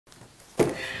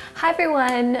Hi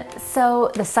everyone!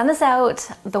 So the sun is out,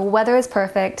 the weather is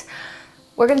perfect.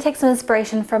 We're gonna take some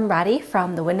inspiration from Ratty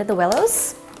from The Wind of the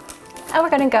Willows, and we're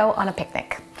gonna go on a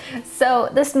picnic. So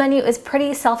this menu is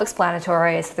pretty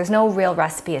self-explanatory, so there's no real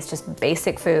recipe, it's just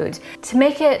basic food. To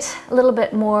make it a little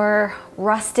bit more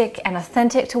rustic and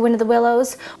authentic to Wind of the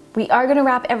Willows, we are gonna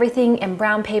wrap everything in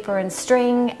brown paper and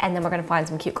string, and then we're gonna find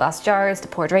some cute glass jars to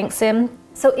pour drinks in.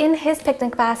 So in his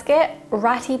picnic basket,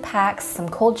 Ratty packs some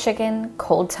cold chicken,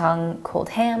 cold tongue, cold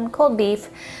ham, cold beef,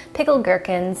 pickled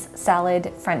gherkins,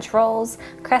 salad, French rolls,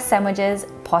 cress sandwiches,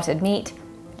 potted meat,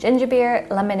 ginger beer,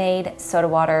 lemonade, soda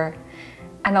water,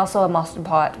 and also a mustard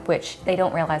pot, which they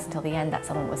don't realize until the end that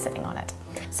someone was sitting on it.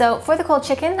 So for the cold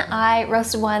chicken, I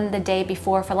roasted one the day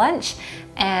before for lunch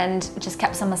and just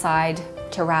kept some aside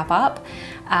to wrap up.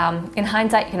 In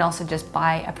hindsight, you can also just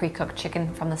buy a pre-cooked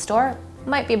chicken from the store.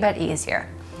 Might be a bit easier.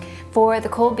 For the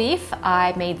cold beef,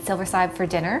 I made silverside for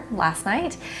dinner last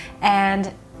night,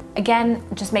 and again,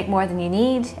 just make more than you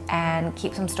need and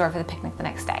keep some store for the picnic the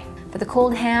next day. For the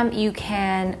cold ham, you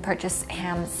can purchase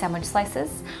ham sandwich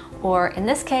slices, or in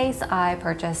this case, I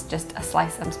purchased just a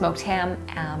slice of smoked ham,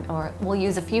 or we'll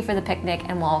use a few for the picnic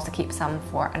and we'll also keep some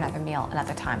for another meal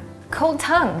another time. Cold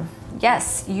tongue.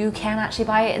 Yes, you can actually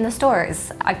buy it in the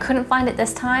stores. I couldn't find it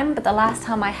this time, but the last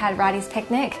time I had Ratty's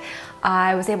picnic,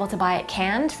 I was able to buy it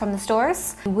canned from the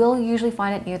stores. You will usually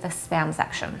find it near the spam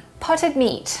section. Potted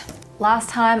meat. Last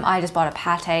time I just bought a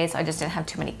pate, so I just didn't have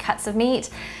too many cuts of meat.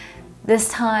 This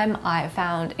time I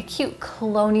found a cute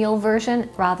colonial version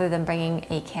rather than bringing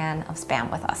a can of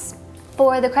spam with us.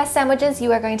 For the cress sandwiches,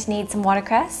 you are going to need some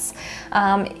watercress.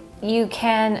 You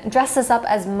can dress this up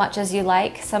as much as you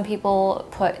like. Some people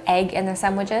put egg in their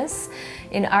sandwiches.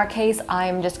 In our case,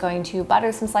 I'm just going to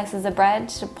butter some slices of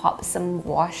bread, pop some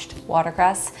washed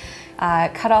watercress,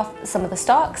 cut off some of the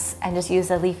stalks and just use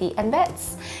the leafy end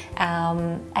bits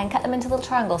and cut them into little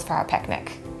triangles for our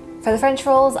picnic. For the French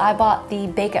rolls, I bought the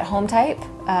bake at home type.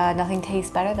 Nothing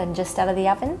tastes better than just out of the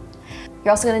oven.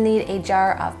 You're also going to need a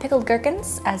jar of pickled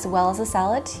gherkins as well as a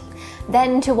salad.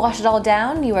 Then to wash it all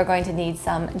down, you are going to need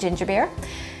some ginger beer,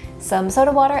 some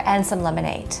soda water, and some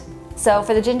lemonade. So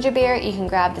for the ginger beer, you can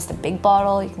grab just a big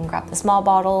bottle, you can grab the small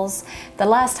bottles. The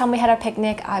last time we had our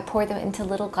picnic, I poured them into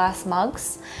little glass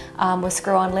mugs with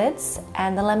screw-on lids,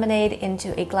 and the lemonade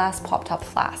into a glass pop-top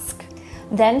flask.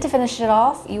 Then to finish it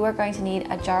off, you are going to need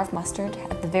a jar of mustard.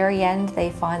 At the very end,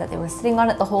 they find that they were sitting on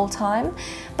it the whole time.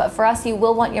 But for us, you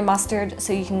will want your mustard,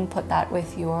 so you can put that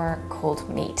with your cold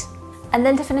meat. And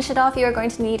then to finish it off, you are going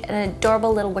to need an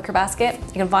adorable little wicker basket.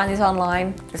 You can find these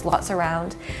online, there's lots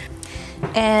around.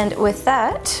 And with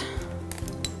that,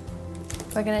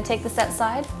 we're gonna take this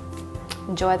outside,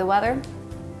 enjoy the weather,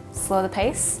 slow the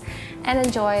pace, and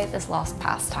enjoy this lost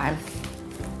pastime.